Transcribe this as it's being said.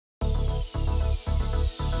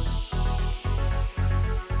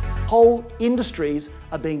whole industries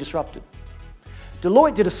are being disrupted.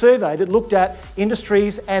 Deloitte did a survey that looked at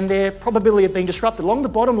industries and their probability of being disrupted. Along the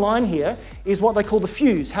bottom line here is what they call the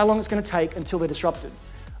fuse, how long it's going to take until they're disrupted.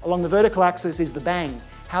 Along the vertical axis is the bang,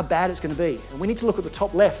 how bad it's going to be. And we need to look at the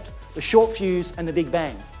top left, the short fuse and the big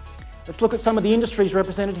bang. Let's look at some of the industries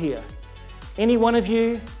represented here. Any one of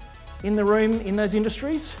you in the room in those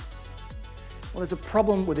industries? Well, there's a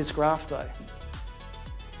problem with this graph though.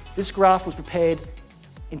 This graph was prepared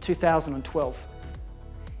in 2012.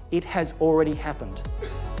 It has already happened.